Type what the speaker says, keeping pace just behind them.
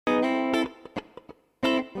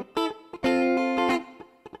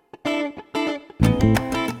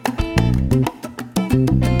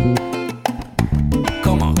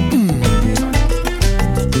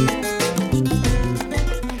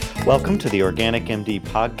Welcome to the Organic MD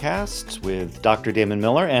podcast with Dr. Damon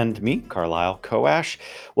Miller and me, Carlisle Koash.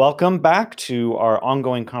 Welcome back to our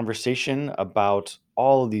ongoing conversation about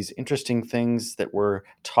all of these interesting things that we're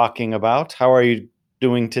talking about. How are you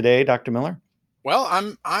doing today, Dr. Miller? Well,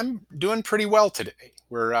 I'm doing pretty well today.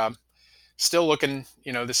 We're still looking,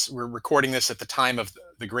 this we're recording this at the time of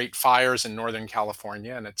the great fires in Northern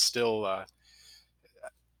California, and it's still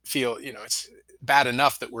it's bad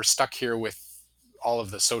enough that we're stuck here with all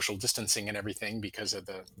of the social distancing and everything because of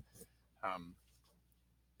the um,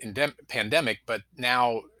 pandemic. But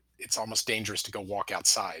now it's almost dangerous to go walk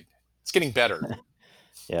outside. It's getting better,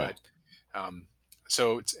 Yeah, but um,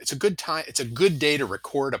 so it's a good time. It's a good day to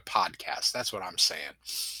record a podcast. That's what I'm saying.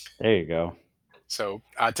 there you go. So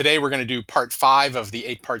today we're going to do part 5 of the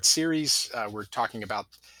 8-part series. We're talking about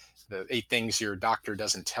the 8 things your doctor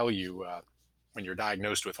doesn't tell you when you're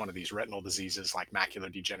diagnosed with one of these retinal diseases like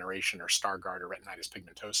macular degeneration or Stargardt or retinitis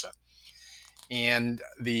pigmentosa. And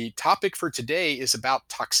the topic for today is about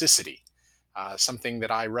toxicity, something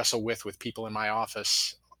that I wrestle with people in my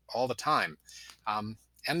office all the time. Um,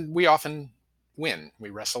 and we often win.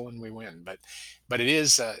 We wrestle and we win. But it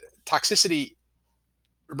is toxicity.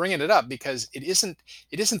 We're bringing it up because it isn't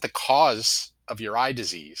the cause of your eye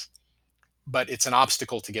disease, but it's an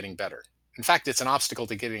obstacle to getting better. In fact, it's an obstacle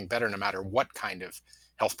to getting better no matter what kind of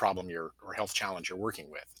health problem or health challenge you're working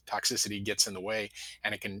with. Toxicity gets in the way,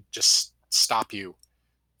 and it can just stop you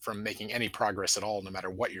from making any progress at all, no matter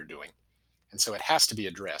what you're doing. And so it has to be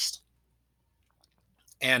addressed.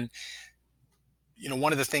 And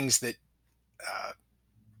one of the things that uh,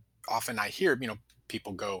 often I hear,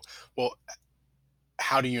 people go, "Well,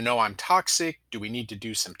 how do you know I'm toxic? Do we need to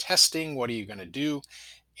do some testing? What are you going to do?"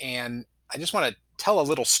 And I just want to tell a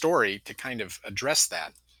little story to kind of address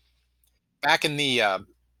that. Back in the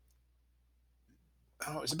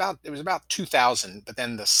it was about 2000, but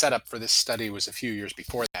then the setup for this study was a few years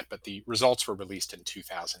before that. But the results were released in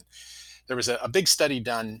 2000. There was a big study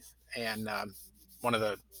done, and one of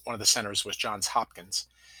the centers was Johns Hopkins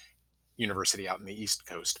University out in the East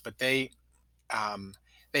Coast. But they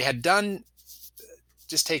had done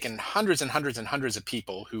just taken hundreds and hundreds and hundreds of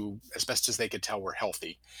people who, as best as they could tell, were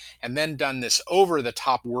healthy, and then done this over the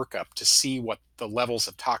top workup to see what the levels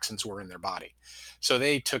of toxins were in their body. So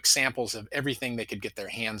they took samples of everything they could get their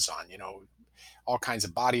hands on, all kinds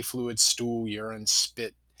of body fluids, stool, urine,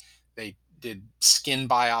 spit. They did skin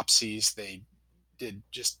biopsies. They did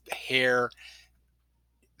just hair.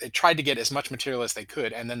 They tried to get as much material as they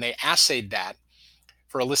could, and then they assayed that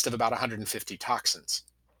for a list of about 150 toxins.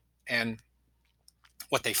 And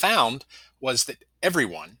what they found was that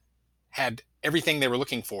everyone had everything they were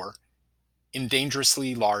looking for in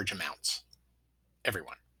dangerously large amounts.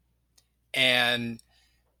 Everyone. And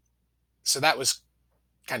so that was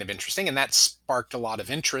kind of interesting. And that sparked a lot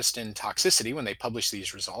of interest in toxicity when they published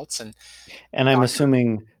these results. And And I'm Dr.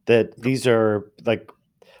 assuming that these are like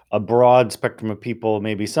a broad spectrum of people,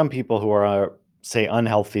 maybe some people who are, say,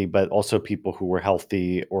 unhealthy, but also people who were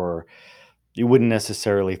healthy or you wouldn't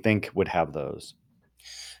necessarily think would have those.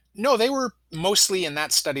 No, they were mostly in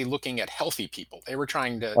that study looking at healthy people. They were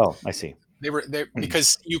trying to, Oh, I see. they were there Hmm.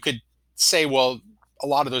 because you could say, well, a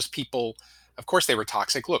lot of those people, of course, they were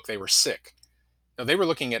toxic. Look, they were sick. No, they were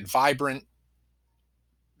looking at vibrant,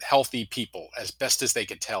 healthy people as best as they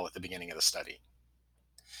could tell at the beginning of the study.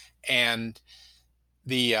 And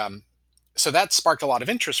the so that sparked a lot of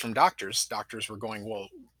interest from doctors. Doctors were going, well,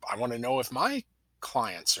 I want to know if my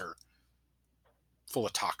clients are full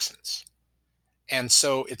of toxins. And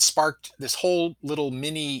so it sparked this whole little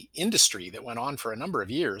mini industry that went on for a number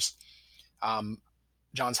of years. um,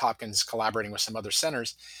 Johns Hopkins collaborating with some other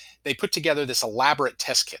centers, they put together this elaborate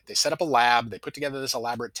test kit. They set up a lab, they put together this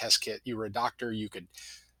elaborate test kit. You were a doctor, you could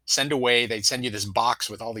send away, they'd send you this box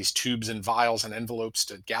with all these tubes and vials and envelopes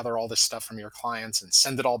to gather all this stuff from your clients and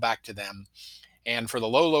send it all back to them. And for the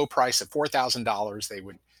low, low price of $4,000, they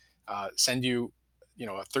would send you, a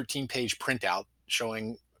 13-page printout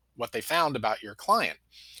showing what they found about your client.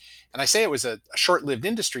 And I say it was a short-lived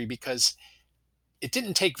industry because it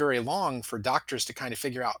didn't take very long for doctors to kind of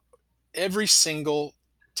figure out every single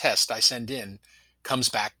test I send in comes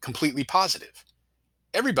back completely positive.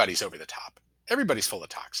 Everybody's over the top. Everybody's full of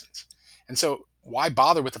toxins. And so why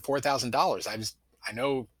bother with the $4,000? I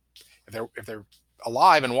know if they're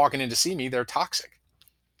alive and walking in to see me, they're toxic.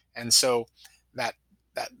 And so that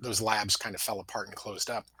that those labs kind of fell apart and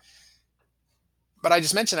closed up. But I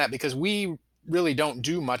just mention that because we really don't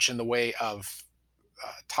do much in the way of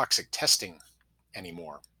toxic testing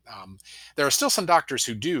anymore. There are still some doctors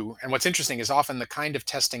who do, and what's interesting is often the kind of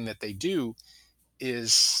testing that they do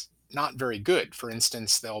is not very good. For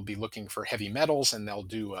instance, they'll be looking for heavy metals and they'll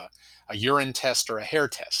do a urine test or a hair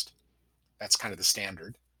test. That's kind of the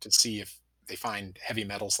standard to see if they find heavy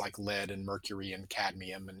metals like lead and mercury and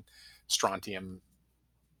cadmium and strontium,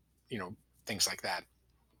 you know, things like that.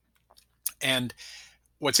 And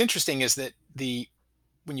what's interesting is that the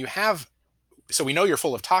when you have so we know you're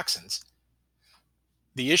full of toxins.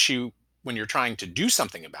 The issue when you're trying to do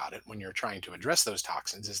something about it, when you're trying to address those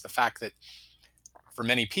toxins, is the fact that for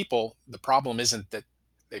many people, the problem isn't that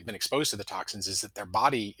they've been exposed to the toxins, is that their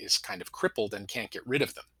body is kind of crippled and can't get rid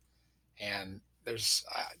of them. And there's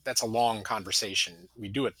that's a long conversation. We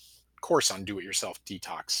do a course on do-it-yourself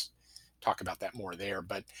detox. Talk about that more there.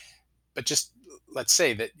 But just let's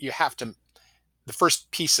say that you have to. The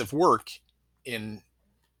first piece of work in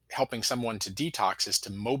helping someone to detox is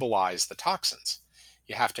to mobilize the toxins.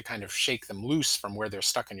 You have to kind of shake them loose from where they're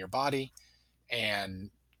stuck in your body and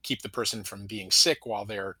keep the person from being sick while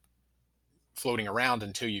they're floating around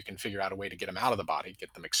until you can figure out a way to get them out of the body,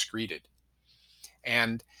 get them excreted.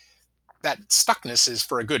 And that stuckness is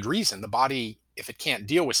for a good reason. The body, if it can't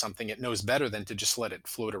deal with something, it knows better than to just let it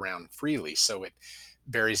float around freely. So it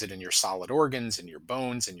buries it in your solid organs, in your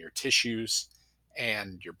bones, in your tissues,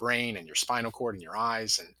 and your brain, and your spinal cord, and your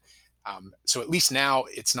eyes. And so at least now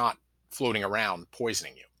it's not floating around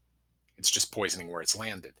poisoning you. It's just poisoning where it's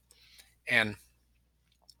landed. And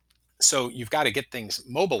so you've got to get things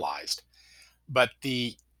mobilized. But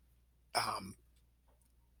the um,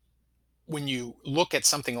 when you look at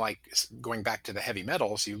something like going back to the heavy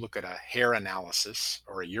metals, you look at a hair analysis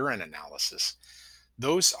or a urine analysis,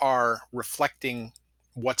 those are reflecting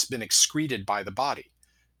what's been excreted by the body.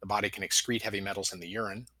 The body can excrete heavy metals in the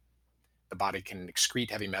urine. The body can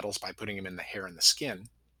excrete heavy metals by putting them in the hair and the skin.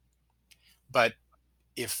 But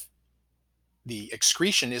if the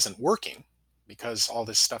excretion isn't working because all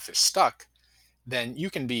this stuff is stuck, then you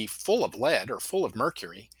can be full of lead or full of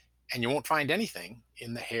mercury and you won't find anything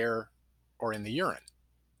in the hair or in the urine.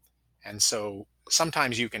 And so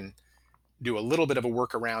sometimes you can do a little bit of a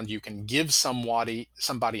workaround. You can give somebody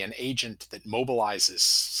an agent that mobilizes,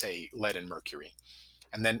 say, lead and mercury,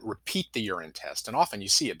 and then repeat the urine test. And often you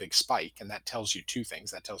see a big spike, and that tells you two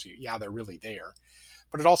things. That tells you, yeah, they're really there.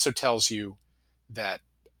 But it also tells you that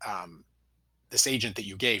this agent that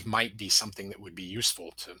you gave might be something that would be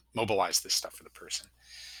useful to mobilize this stuff for the person.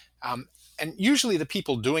 Um, and usually the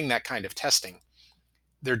people doing that kind of testing,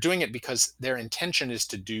 they're doing it because their intention is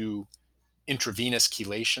to do intravenous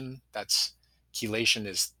chelation. That's chelation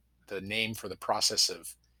is the name for the process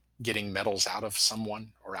of getting metals out of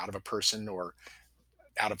someone or out of a person or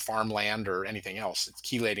out of farmland or anything else. It's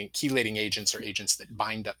chelating agents or agents that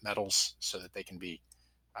bind up metals so that they can be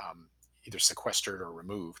either sequestered or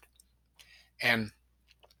removed. And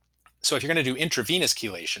so if you're going to do intravenous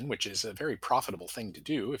chelation, which is a very profitable thing to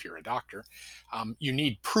do if you're a doctor, you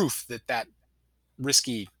need proof that that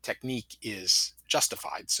risky technique is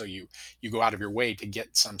justified. So you go out of your way to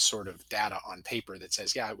get some sort of data on paper that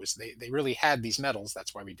says, yeah, it was they really had these metals.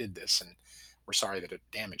 That's why we did this, and we're sorry that it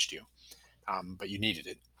damaged you, but you needed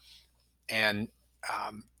it. And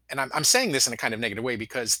I'm saying this in a kind of negative way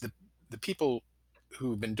because the people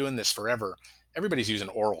who've been doing this forever, everybody's using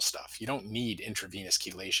oral stuff. You don't need intravenous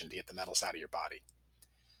chelation to get the metals out of your body.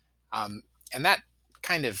 And that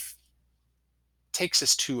kind of takes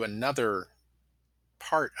us to another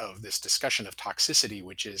part of this discussion of toxicity,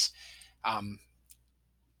 which is, um,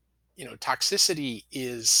 toxicity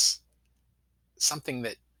is something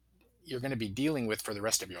that you're going to be dealing with for the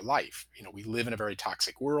rest of your life. We live in a very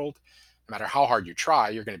toxic world. No matter how hard you try,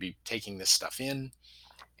 you're going to be taking this stuff in.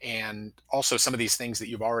 And also, some of these things that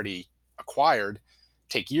you've already acquired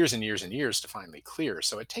take years and years and years to finally clear.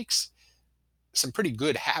 So it takes some pretty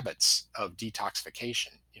good habits of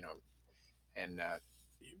detoxification, and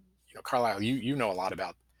Carlisle, you know a lot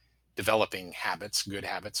about developing habits, good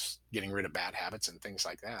habits, getting rid of bad habits, and things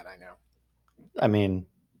like that. I know. I mean,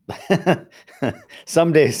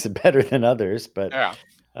 some days better than others, but Yeah,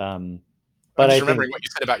 um, I'm but just I remembering think what you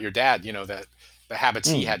said about your dad. That the habits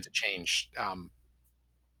he mm, had to change,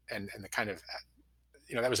 and the kind of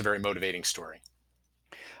that was a very motivating story.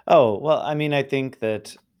 oh, well, I mean, I think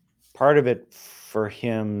that part of it for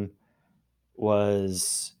him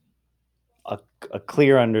was a, a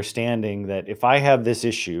clear understanding that if I have this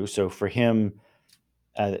issue, so for him,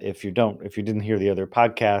 if you didn't hear the other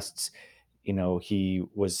podcasts, he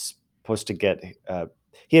was supposed to get,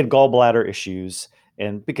 he had gallbladder issues,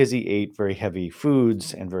 and because he ate very heavy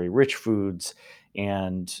foods and very rich foods,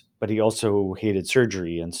 but he also hated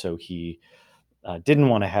surgery, and so he didn't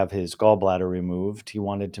want to have his gallbladder removed. He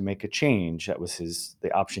wanted to make a change. That was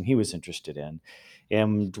the option he was interested in.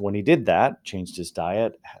 And when he did that, changed his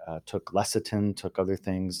diet, took lecithin, took other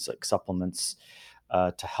things like supplements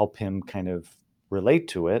to help him kind of relate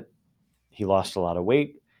to it, he lost a lot of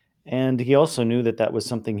weight. And he also knew that that was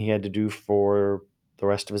something he had to do for the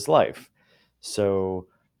rest of his life. So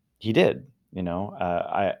he did,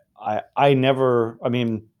 I never, I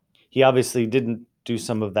mean, he obviously didn't do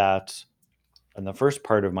some of that in the first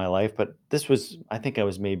part of my life, but this was, I think I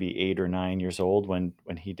was maybe 8 or 9 years old when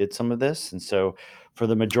he did some of this. And so for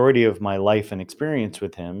the majority of my life and experience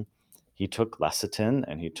with him, he took lecithin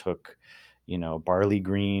and he took, barley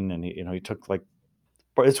green, and he took like,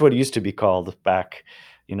 it's what it used to be called back,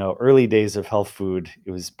 early days of health food.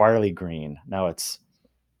 It was barley green. Now it's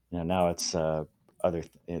they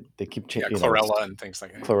keep Yeah, changing, it's chlorella and things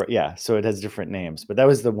like that. yeah. So it has different names, but that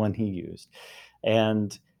was the one he used.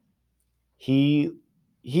 And he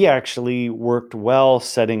he actually worked well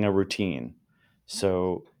setting a routine.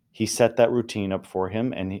 So he set that routine up for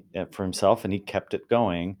him and for himself, and he kept it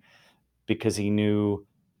going because he knew,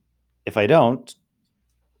 if I don't,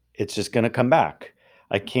 it's just going to come back.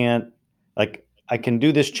 I can't, like, I can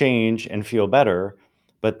do this change and feel better,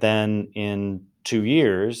 but then in 2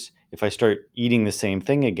 years, if I start eating the same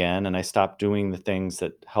thing again and I stop doing the things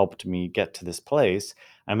that helped me get to this place,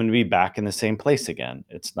 I'm going to be back in the same place again.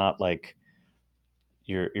 It's not like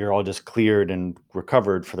you're all just cleared and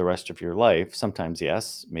recovered for the rest of your life. Sometimes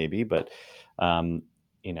yes, maybe, but um,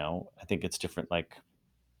 I think it's different. Like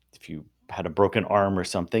if you had a broken arm or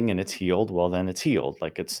something and it's healed, well, then it's healed.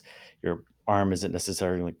 Like it's your arm isn't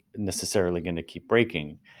necessarily going to keep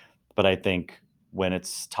breaking. But I think when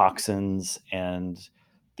it's toxins and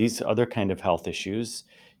these other kind of health issues,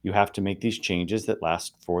 you have to make these changes that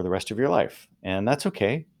last for the rest of your life. And that's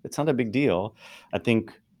okay. It's not a big deal. I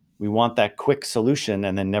think we want that quick solution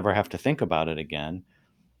and then never have to think about it again.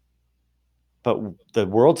 But the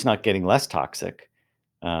world's not getting less toxic.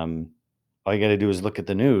 Um, all you got to do is look at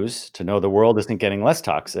the news to know the world isn't getting less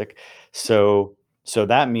toxic. So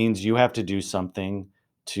that means you have to do something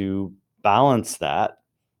to balance that.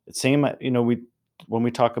 Same, we when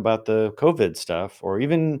we talk about the COVID stuff or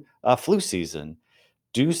even flu season,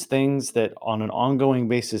 do things that on an ongoing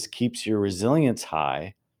basis keeps your resilience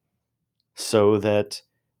high, so that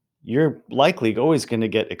you're likely always going to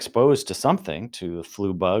get exposed to something, to a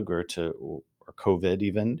flu bug or COVID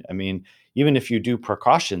even. I mean, even if you do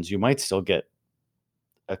precautions, you might still get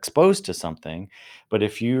exposed to something. But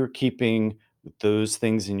if you're keeping those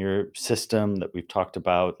things in your system that we've talked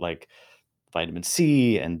about, like vitamin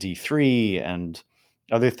C and D3 and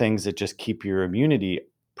other things that just keep your immunity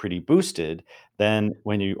pretty boosted, then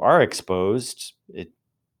when you are exposed, it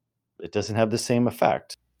doesn't have the same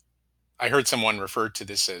effect. I heard someone refer to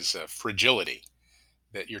this as fragility,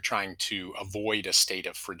 that you're trying to avoid a state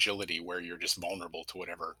of fragility where you're just vulnerable to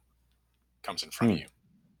whatever comes in front of Hmm. you,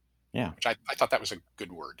 Yeah. which I thought that was a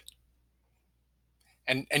good word.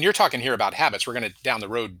 And you're talking here about habits. We're going to down the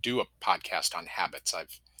road do a podcast on habits.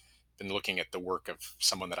 I've been looking at the work of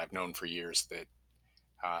someone that I've known for years that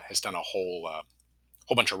has done a whole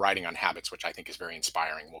bunch of writing on habits, which I think is very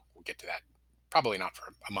inspiring. We'll get to that probably not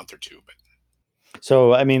for a month or two, but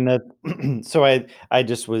So I mean that. So I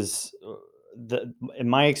just was in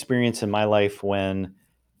my experience in my life when,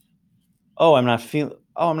 I'm not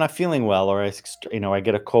feeling well, or I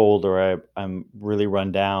get a cold, or I'm really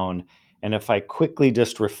run down, and if I quickly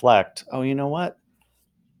just reflect, oh, you know what,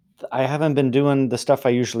 I haven't been doing the stuff I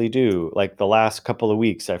usually do. Like the last couple of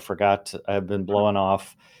weeks, I've been blowing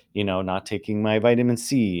off, not taking my vitamin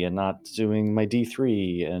C and not doing my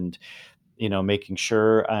D3, and making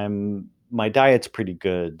sure my diet's pretty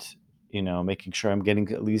good, making sure I'm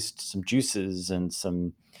getting at least some juices and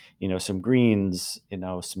some greens,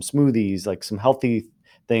 some smoothies, like some healthy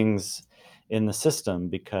things in the system,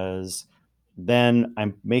 because then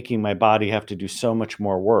I'm making my body have to do so much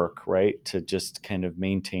more work, right? To just kind of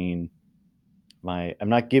maintain I'm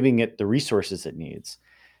not giving it the resources it needs.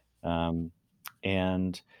 Um,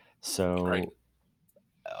 and right. so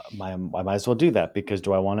I might as well do that, because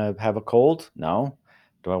do I want to have a cold? No.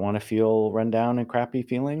 Do I want to feel run down and crappy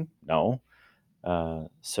feeling? No.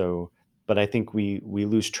 So, but I think we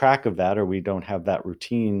lose track of that, or we don't have that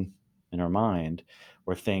routine in our mind,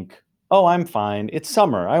 or think, oh, I'm fine. It's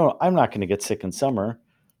summer. I'm not going to get sick in summer.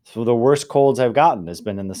 So the worst colds I've gotten has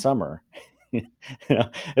been in the summer.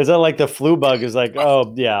 It's not like the flu bug is like, Well,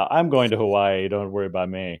 oh yeah, I'm going to Hawaii. Don't worry about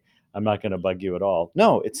me. I'm not going to bug you at all.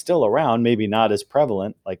 No, it's still around. Maybe not as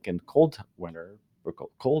prevalent like in cold winter or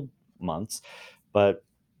cold months, but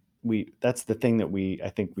that's the thing that I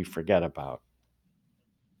think we forget about.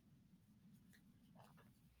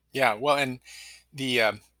 yeah. Well, and the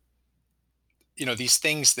these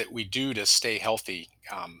things that we do to stay healthy.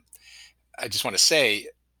 I just want to say,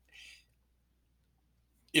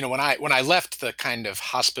 when I left the kind of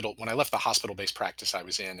hospital, when I left the hospital-based practice I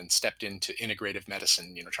was in and stepped into integrative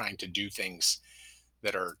medicine, trying to do things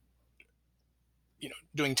that are,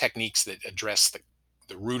 doing techniques that address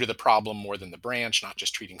the root of the problem more than the branch, not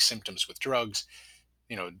just treating symptoms with drugs.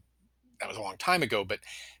 You know, that was a long time ago, but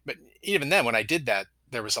even then, when I did that,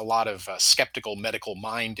 there was a lot of skeptical medical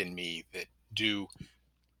mind in me that do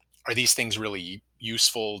are these things really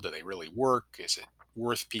useful? Do they really work? Is it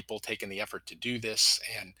worth people taking the effort to do this?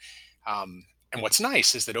 And what's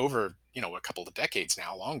nice is that over a couple of decades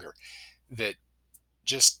now, longer, that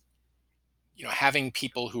just having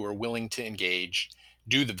people who are willing to engage,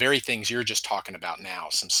 do the very things you're just talking about now,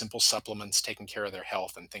 some simple supplements, taking care of their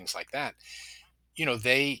health and things like that.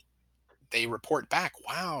 They report back,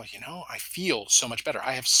 wow, I feel so much better.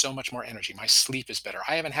 I have so much more energy. My sleep is better.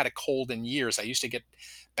 I haven't had a cold in years. I used to get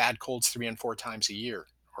bad colds 3 and 4 times a year,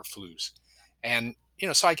 or flus. And,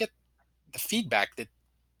 so I get the feedback that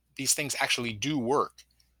these things actually do work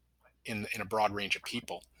in a broad range of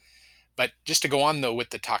people. But just to go on though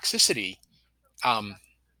with the toxicity, um,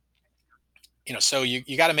 so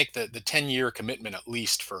you got to make the 10-year commitment at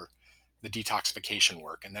least for the detoxification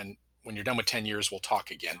work. And then when you're done with 10 years, we'll talk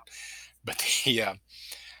again. But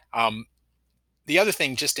um, the other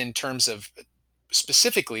thing, just in terms of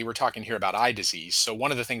specifically, we're talking here about eye disease. So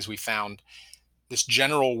one of the things we found, this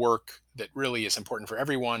general work that really is important for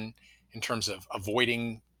everyone in terms of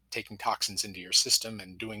avoiding taking toxins into your system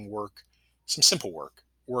and doing work, some simple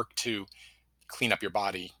work to clean up your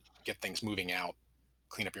body, get things moving out,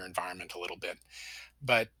 clean up your environment a little bit.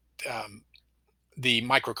 But um, the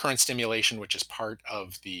microcurrent stimulation, which is part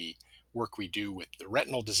of the work we do with the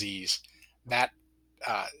retinal disease, that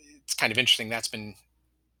it's kind of interesting. That's been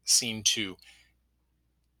seen to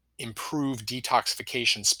improve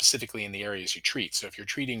detoxification specifically in the areas you treat. So if you're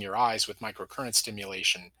treating your eyes with microcurrent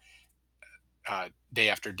stimulation day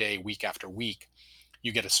after day, week after week,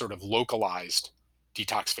 you get a sort of localized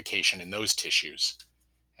detoxification in those tissues.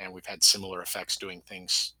 And we've had similar effects doing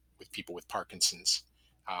things with people with Parkinson's.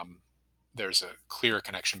 Um, there's a clear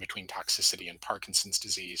connection between toxicity and Parkinson's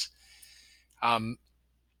disease. Um,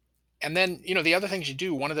 and then, the other things you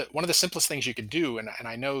do, one of the simplest things you could do, and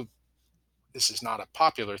I know this is not a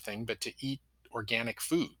popular thing, but to eat organic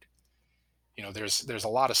food. There's a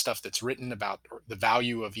lot of stuff that's written about the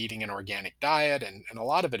value of eating an organic diet, and a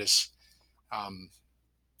lot of it is, um,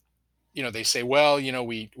 they say, well,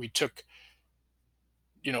 we took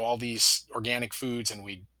all these organic foods and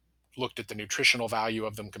we looked at the nutritional value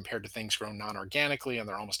of them compared to things grown non-organically, and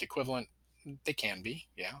they're almost equivalent. They can be,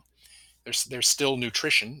 yeah. There's still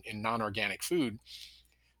nutrition in non-organic food,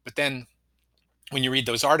 but then when you read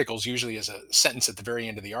those articles, usually as a sentence at the very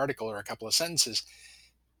end of the article or a couple of sentences,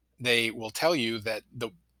 they will tell you that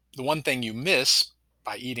the one thing you miss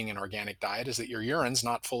by eating an organic diet is that your urine's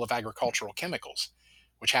not full of agricultural chemicals,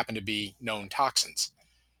 which happen to be known toxins.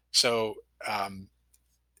 So, and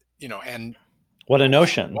What a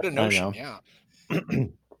notion. what a I notion, know. yeah.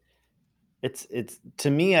 It's to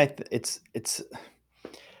me, it's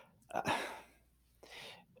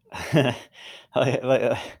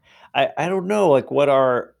like, I don't know, like, where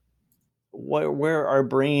our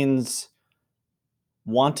brains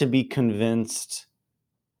want to be convinced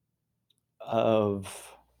of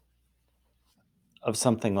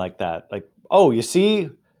something like that. Like, "Oh, you see?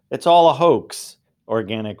 It's all a hoax,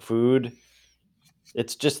 organic food.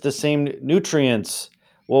 It's just the same nutrients."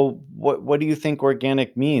 Well, what do you think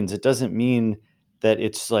organic means? It doesn't mean that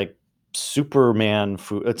it's like Superman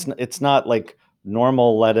food. It's not like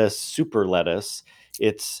normal lettuce, super lettuce.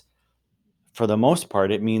 It's for the most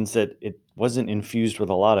part, it means that it wasn't infused with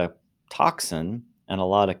a lot of toxin and a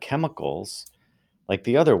lot of chemicals like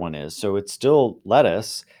the other one is. So it's still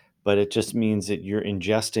lettuce, but it just means that you're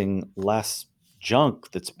ingesting less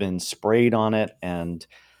junk that's been sprayed on it and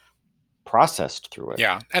processed through it.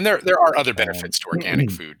 Yeah, and there are other Um, benefits to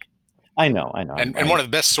organic food. I know. And one of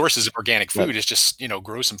the best sources of organic But food is just,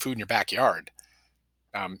 grow some food in your backyard.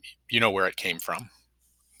 You know where it came from.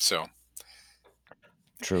 So,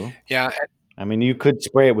 true. yeah. I mean, you could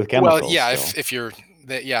spray it with Well, chemicals yeah, if still. you're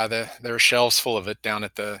there are shelves full of it down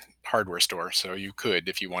at the hardware store, so you could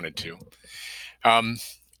if you wanted to. Um,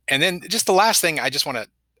 and then just the last thing, I'm going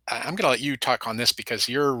to let you talk on this because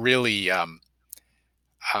you're really, um,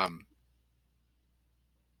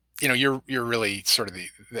 you're really sort of the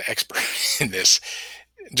expert in this,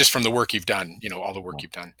 just from the work you've done, all the work Well,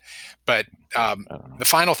 you've done. But I don't know. the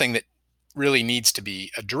final thing that really needs to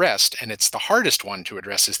be addressed, and it's the hardest one to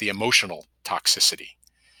address, is the emotional toxicity.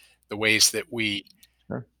 The ways that we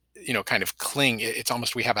Sure. kind of cling. It's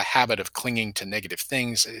almost we have a habit of clinging to negative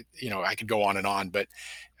things. I could go on, but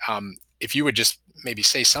if you would just maybe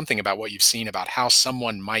say something about what you've seen about how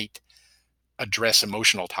someone might address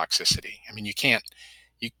emotional toxicity. I mean, you can't,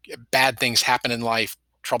 you bad things happen in life,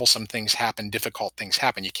 troublesome things happen, difficult things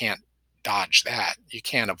happen. You can't dodge that. You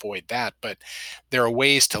can't avoid that. But there are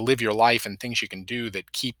ways to live your life and things you can do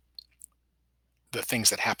that keep the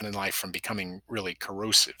things that happen in life from becoming really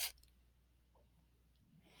corrosive.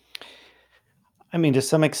 I mean, to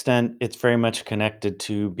some extent, it's very much connected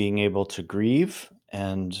to being able to grieve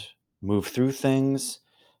and move through things.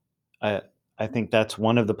 I I think that's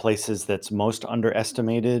one of the places that's most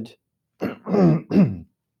underestimated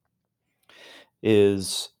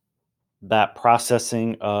is that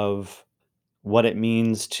processing of what it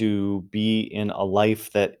means to be in a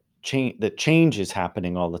life that change is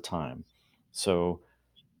happening all the time. So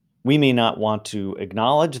we may not want to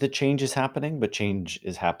acknowledge that change is happening, but change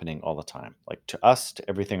is happening all the time. Like to us, to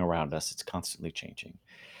everything around us, it's constantly changing.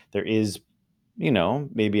 There is,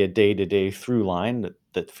 maybe a day-to-day through line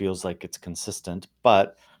that feels like it's consistent,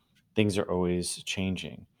 but things are always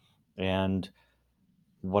changing. And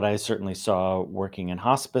what I certainly saw working in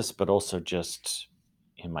hospice, but also just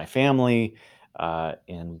in my family,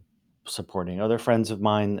 in supporting other friends of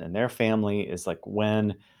mine and their family, is like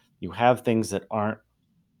when you have things that aren't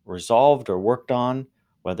resolved or worked on,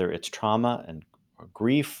 whether it's trauma and or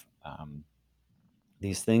grief,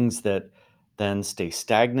 these things that then stay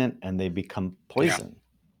stagnant and they become Yeah. poison.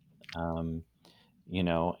 Um,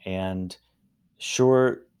 and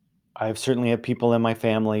sure, I've certainly had people in my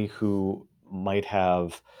family who might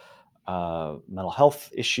have mental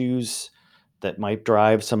health issues that might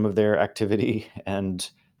drive some of their activity and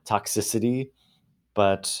toxicity.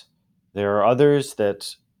 But there are others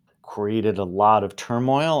that created a lot of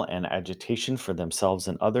turmoil and agitation for themselves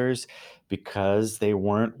and others because they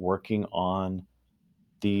weren't working on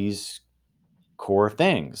these core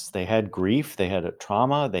things. They had grief, they had a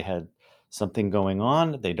trauma, they had something going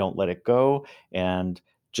on, they don't let it go. And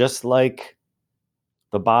just like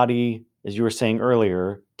the body, as you were saying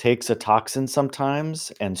earlier, takes a toxin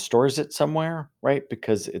sometimes and stores it somewhere, right?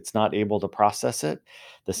 Because it's not able to process it.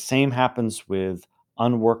 The same happens with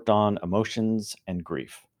unworked on emotions and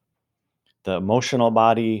grief. The emotional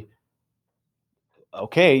body,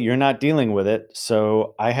 okay, you're not dealing with it,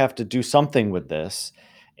 so I have to do something with this.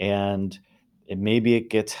 And maybe it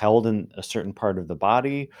gets held in a certain part of the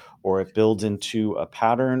body, or it builds into a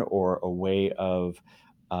pattern or a way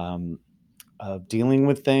um, of dealing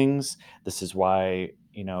with things. This is why,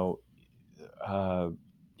 uh,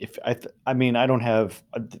 if I mean, I don't have,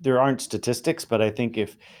 there aren't statistics, but I think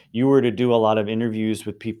if you were to do a lot of interviews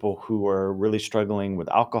with people who are really struggling with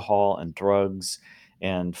alcohol and drugs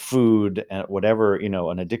and food and whatever,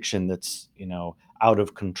 an addiction that's, out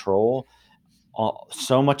of control,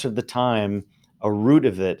 so much of the time, a root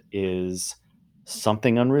of it is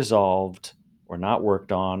something unresolved or not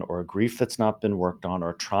worked on, or a grief that's not been worked on,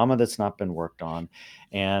 or trauma that's not been worked on.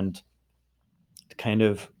 And kind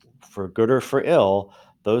of for good or for ill,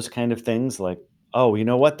 those kind of things like, oh, you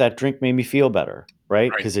know what? That drink made me feel better,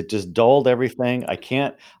 right? Right. Because it just dulled everything.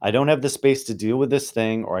 I don't have the space to deal with this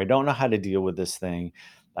thing, or I don't know how to deal with this thing.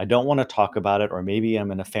 I don't want to talk about it. Or maybe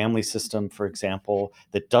I'm in a family system, for example,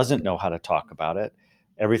 that doesn't know how to talk about it.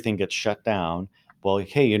 Everything gets shut down. Well,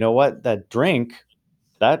 hey, you know what? That drink,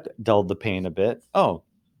 that dulled the pain a bit. Oh,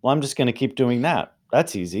 well, I'm just going to keep doing that.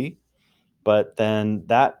 That's easy. But then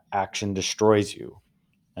that action destroys you,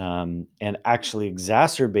 and actually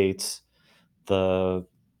exacerbates the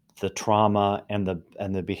the trauma, and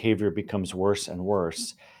the behavior becomes worse and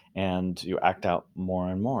worse, and you act out more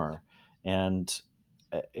and more. And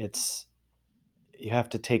it's you have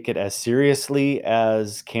to take it as seriously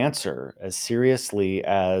as cancer, as seriously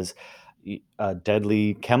as a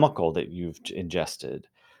deadly chemical that you've ingested.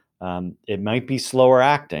 It might be slower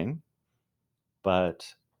acting,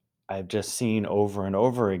 but I've just seen over and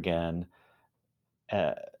over again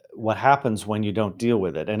uh, what happens when you don't deal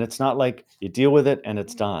with it. And it's not like you deal with it and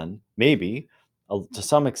it's done, maybe to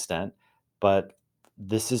some extent, but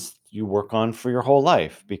this is you work on for your whole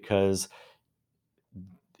life, because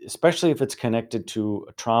especially if it's connected to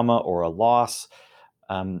a trauma or a loss,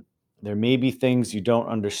 um, there may be things you don't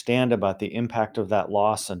understand about the impact of that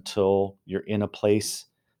loss until you're in a place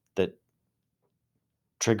that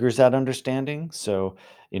triggers that understanding. So,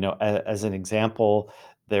 as an example,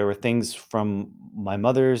 there were things from my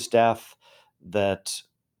mother's death that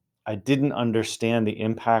I didn't understand the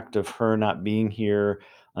impact of her not being here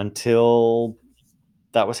until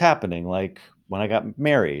that was happening. Like when I got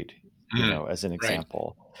married, Mhm. as an Right.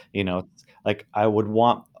 example, like I would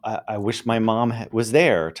want I wish my mom was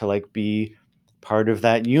there to like be part of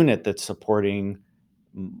that unit that's supporting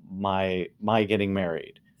my getting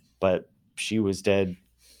married, but she was dead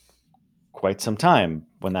quite some time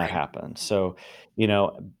when that Right. happened. So, you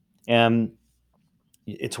know, and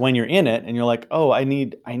it's when you're in it and you're like, oh, I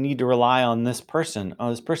need to rely on this person. Oh,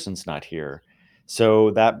 this person's not here.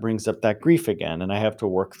 So that brings up that grief again, and I have to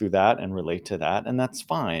work through that and relate to that, and that's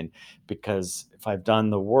fine, because if I've done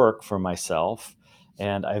the work for myself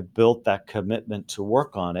and I've built that commitment to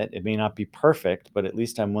work on it, it may not be perfect, but at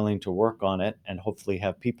least I'm willing to work on it and hopefully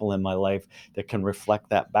have people in my life that can reflect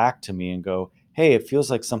that back to me and go, hey, it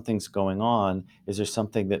feels like something's going on. Is there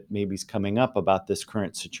something that maybe is coming up about this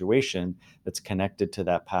current situation that's connected to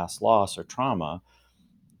that past loss or trauma?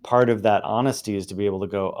 Part of that honesty is to be able to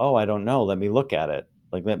go, oh, I don't know. Let me look at it.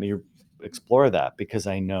 Like, let me explore that, because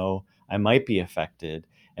I know I might be affected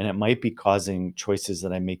and it might be causing choices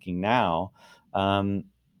that I'm making now. Um,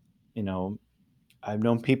 you know, I've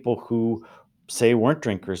known people who say weren't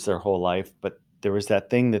drinkers their whole life, but there was that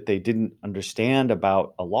thing that they didn't understand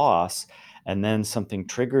about a loss. And then something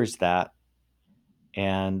triggers that.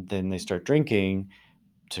 And then they start drinking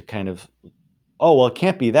to kind of, oh, well, it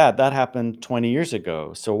can't be that. That happened 20 years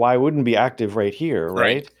ago. So why wouldn't it be active right here,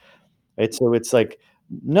 Right. right? So it's like,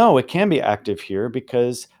 no, it can be active here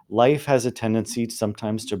because life has a tendency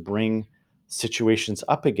sometimes to bring situations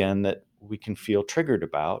up again that we can feel triggered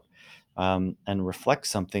about, and reflect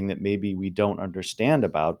something that maybe we don't understand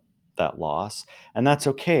about that loss. And that's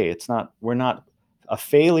okay. We're not a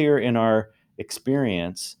failure in our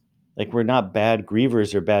experience. Like, we're not bad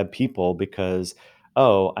grievers or bad people because,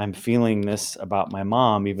 oh, I'm feeling this about my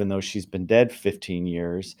mom, even though she's been dead 15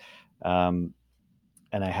 years. Um,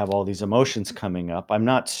 and I have all these emotions coming up. I'm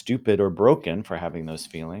not stupid or broken for having those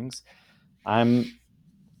feelings. I'm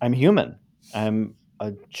I'm human. I'm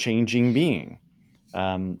a changing being.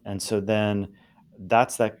 And so then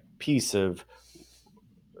that's that piece of,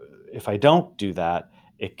 if I don't do that,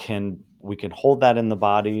 it can we can hold that in the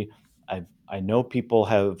body. I know people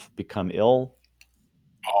have become ill,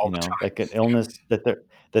 All the time. like an illness that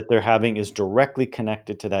they're having is directly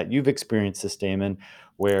connected to that. You've experienced this, Damon,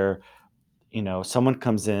 where someone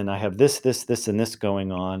comes in, I have this, and this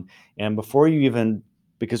going on. And before you even,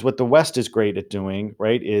 because what the West is great at doing,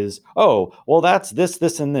 right, is, oh, well, that's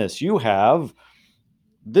this, and this. You have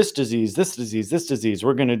this disease, this disease, this disease.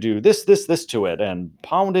 We're going to do this to it and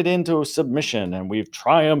pound it into submission. And we've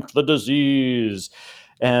triumphed the disease.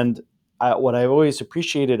 And what I've always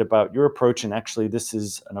appreciated about your approach, and actually this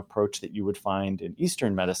is an approach that you would find in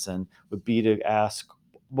Eastern medicine, would be to ask,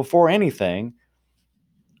 before anything,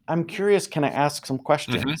 I'm curious, can I ask some Hmm.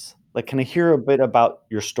 questions? Like, can I hear a bit about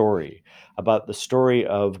your story, about the story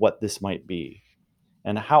of what this might be?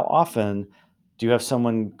 And how often do you have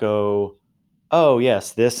someone go, oh,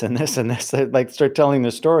 yes, this and this and this, like start telling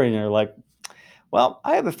the story, and you're like, well,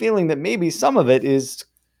 I have a feeling that maybe some of it is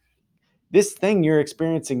this thing you're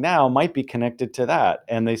experiencing now might be connected to that.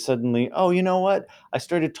 And they suddenly, oh, you know what? I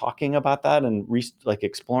started talking about that and like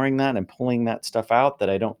exploring that and pulling that stuff out that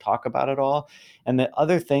I don't talk about at all. And the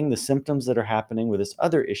other thing, the symptoms that are happening with this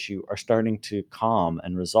other issue are starting to calm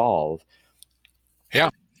and resolve. Yeah.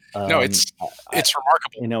 No, Um, I, it's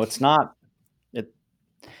remarkable. it's not it.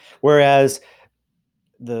 Whereas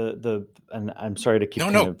and I'm sorry to keep No,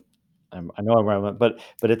 kind no. of, I know I'm right, but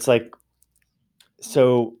it's like,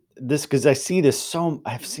 so this, because I've seen this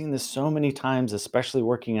so many times, especially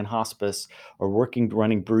working in hospice or working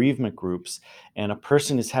running bereavement groups, and a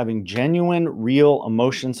person is having genuine real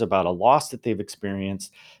emotions about a loss that they've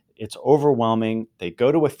experienced. It's overwhelming. They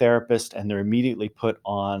go to a therapist and they're immediately put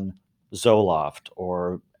on Zoloft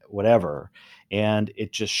or whatever, and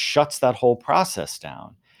it just shuts that whole process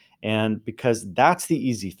down. And because that's the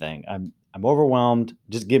easy thing, I'm overwhelmed,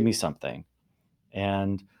 just give me something.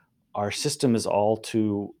 And our system is all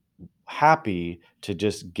too happy to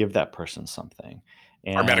just give that person something.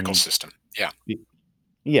 Our medical And system. Yeah. y-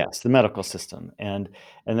 yes, the medical system. And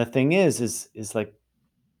the thing is like,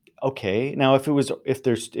 okay, now if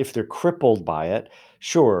they're crippled by it,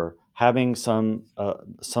 sure, having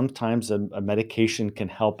sometimes a medication can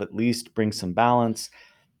help at least bring some balance.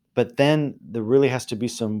 But then there really has to be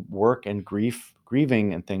some work and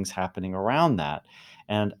grieving and things happening around that.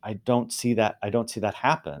 And I don't see that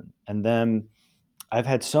happen. And then I've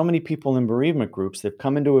had so many people in bereavement groups, they've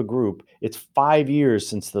come into a group, it's 5 years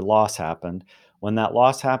since the loss happened. When that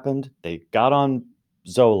loss happened, they got on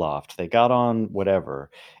Zoloft, they got on whatever.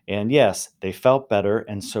 And yes, they felt better.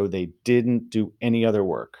 And so they didn't do any other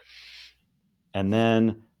work. And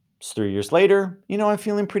then it's 3 years later, I'm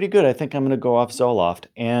feeling pretty good. I think I'm going to go off Zoloft,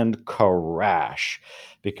 and crash,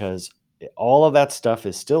 because all of that stuff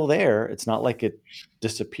is still there. It's not like it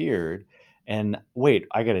disappeared. And wait,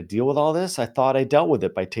 I got to deal with all this? I thought I dealt with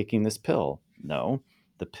it by taking this pill. No,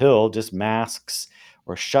 the pill just masks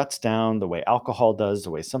or shuts down the way alcohol does,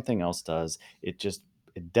 the way something else does. It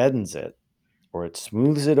deadens it or it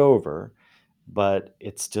smooths it over, but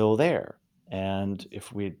it's still there. And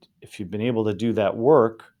if you've been able to do that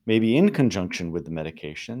work, maybe in conjunction with the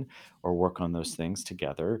medication or work on those things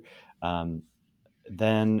together, um,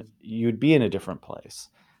 then you'd be in a different place.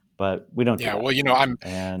 But we don't do Yeah. that. Well,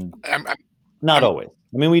 And I'm, not I'm always.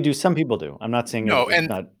 I mean, we do. Some people do. I'm not saying no, it's and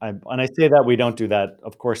not. When I say that we don't do that,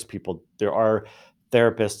 of course, there are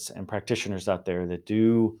therapists and practitioners out there that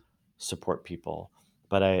do support people.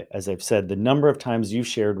 But as I've said, the number of times you've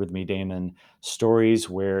shared with me, Damon, stories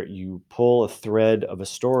where you pull a thread of a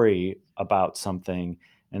story about something,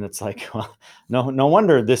 and it's like, well, no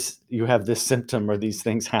wonder you have this symptom or these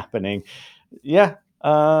things happening. Yeah,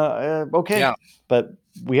 okay, yeah, but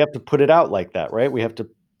we have to put it out like that, right? We have to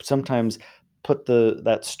sometimes put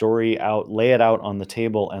that story out, lay it out on the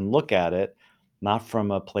table and look at it, not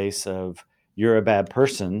from a place of you're a bad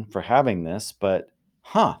person for having this, but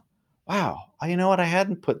huh, wow, you know what? I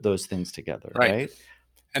hadn't put those things together, right. right?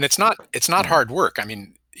 And it's not Yeah. hard work. I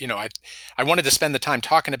mean, I wanted to spend the time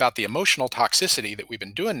talking about the emotional toxicity that we've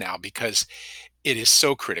been doing now because it is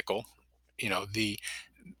so critical. The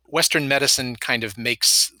Western medicine kind of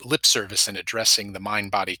makes lip service in addressing the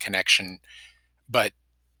mind body connection, but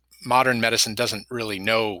modern medicine doesn't really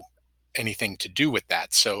know anything to do with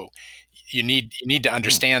that. So you need to Mm,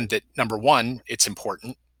 understand that number one, it's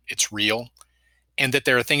important, it's real, and that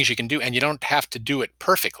there are things you can do, and you don't have to do it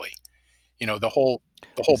perfectly. The whole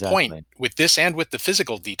point exactly. with this and with the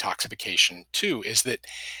physical detoxification too is that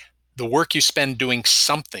the work you spend doing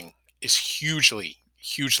something is hugely,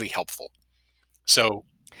 hugely helpful. So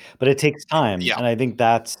But it takes time, yeah, and I think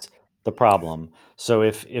that's the problem. So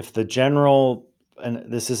if the general,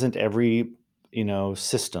 and this isn't every,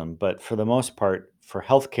 system, but for the most part, for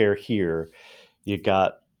healthcare here, you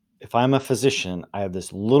got if I'm a physician, I have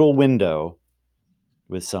this little window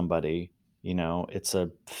with somebody, it's a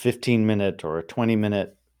 15-minute or a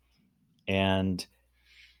 20-minute, and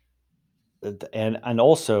and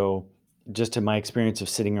also just in my experience of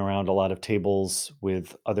sitting around a lot of tables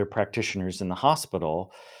with other practitioners in the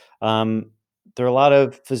hospital, um, there are a lot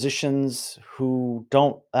of physicians who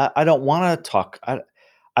don't. I don't want to talk.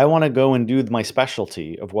 I want to go and do my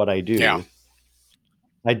specialty of what I yeah, do.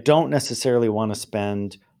 I don't necessarily want to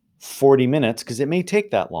spend 40 minutes because it may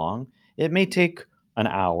take that long. It may take an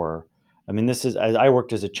hour. I mean, I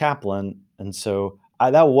worked as a chaplain, and so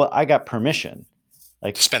I got permission. to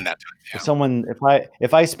Like spend that time. if Yeah, someone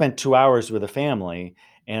if I spent 2 hours with a family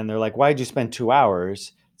and they're like, "Why'd you spend 2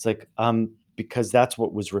 hours?" It's like, because that's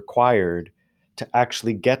what was required to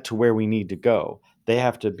actually get to where we need to go. They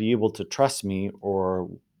have to be able to trust me or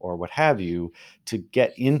what have you to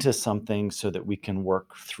get into something so that we can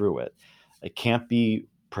work through it. It can't be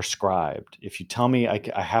prescribed. If you tell me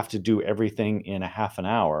I have to do everything in a half an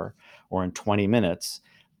hour or in 20 minutes,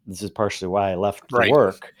 this is partially why I left the right.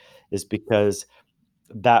 work, is because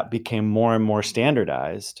that became more and more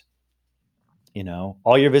standardized.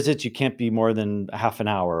 All your visits, you can't be more than a half an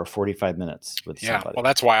hour or 45 minutes with Yeah. Well, somebody.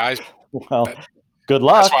 that's why I Well, that, good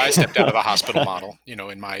that's luck. why I stepped out of the hospital model.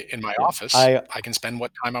 In my Yeah, office, I I can spend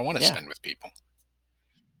what time I want to yeah, spend with people.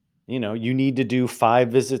 you need to do 5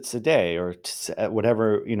 visits a day or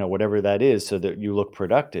whatever, whatever that is so that you look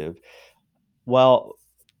productive. Well,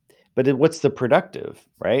 but what's the productive,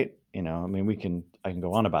 right? I mean, I can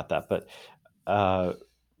go on about that, but uh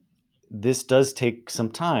this does take some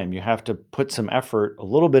time. You have to put some effort, a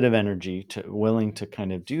little bit of energy to willing to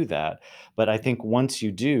kind of do that. But I think once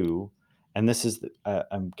you do, and this is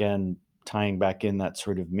again tying back in that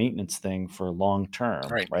sort of maintenance thing for long term,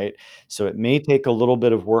 Right. right? So it may take a little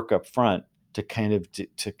bit of work up front to kind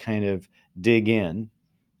of dig in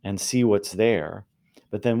and see what's there.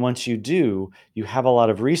 But then once you do, you have a lot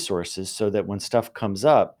of resources so that when stuff comes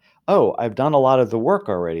up, oh, I've done a lot of the work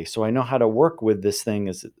already. So I know how to work with this thing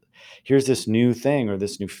as here's this new thing or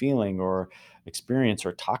this new feeling or experience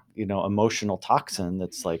or emotional toxin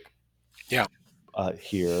that's like Yeah.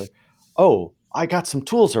 here. Oh, I got some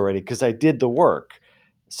tools already because I did the work.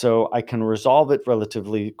 So I can resolve it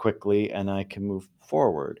relatively quickly and I can move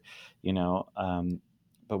forward, you know.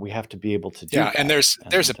 But we have to be able to do Yeah. And that. there's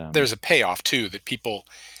a And there's a payoff too that people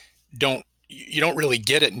don't you don't really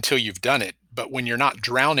get it until you've done it. But when you're not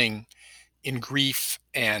drowning in grief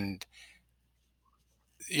and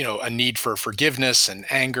a need for forgiveness and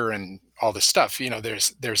anger and all this stuff,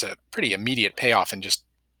 there's a pretty immediate payoff in just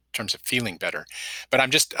terms of feeling better. But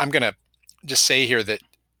I'm gonna just say here that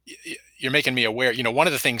you're making me aware. One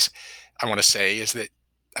of the things I want to say is that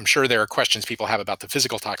I'm sure there are questions people have about the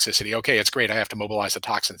physical toxicity. Okay, it's great. I have to mobilize the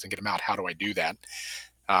toxins and get them out. How do I do that?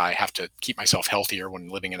 I have to keep myself healthier when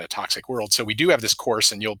living in a toxic world. So we do have this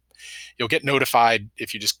course, and you'll get notified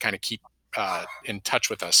if you just kind of keep in touch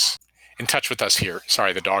with us. Here.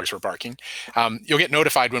 Sorry, the dogs were barking. You'll get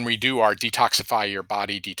notified when we do our Detoxify Your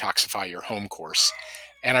Body, Detoxify Your Home course.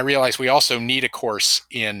 And I realize we also need a course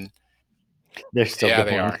in. They're still Yeah,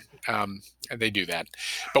 going. they are. They do that.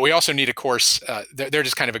 But we also need a course. They're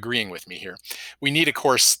just kind of agreeing with me here. We need a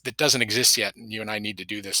course that doesn't exist yet, and you and I need to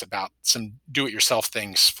do this, about some do-it-yourself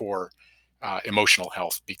things for emotional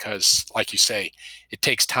health, because, like you say, it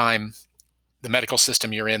takes time. The medical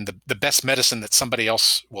system you're in, the best medicine that somebody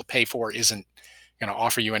else will pay for isn't going to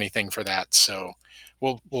offer you anything for that. So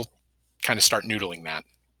we'll kind of start noodling that.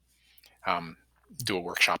 Do a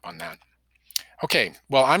workshop on that. Okay.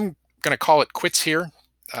 Well, I'm going to call it quits here.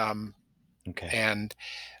 Okay. And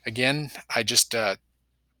again, I just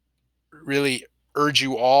really urge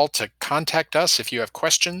you all to contact us if you have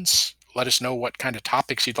questions. Let us know what kind of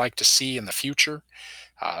topics you'd like to see in the future.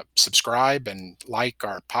 Subscribe and like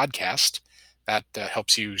our podcast. That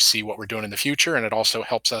helps you see what we're doing in the future, and it also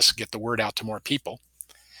helps us get the word out to more people.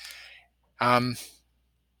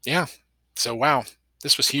 Yeah. So, wow,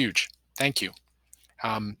 this was huge. Thank you.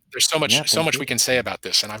 There's so much, we can say about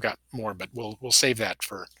this, and I've got more, but we'll save that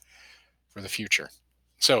for the future.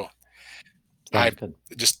 So, I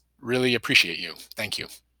just really appreciate you. Thank you.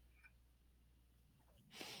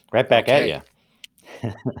 Right back at you.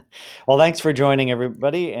 Well, thanks for joining,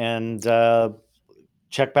 everybody, and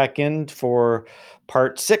check back in for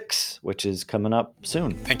part 6, which is coming up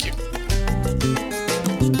soon. Thank you.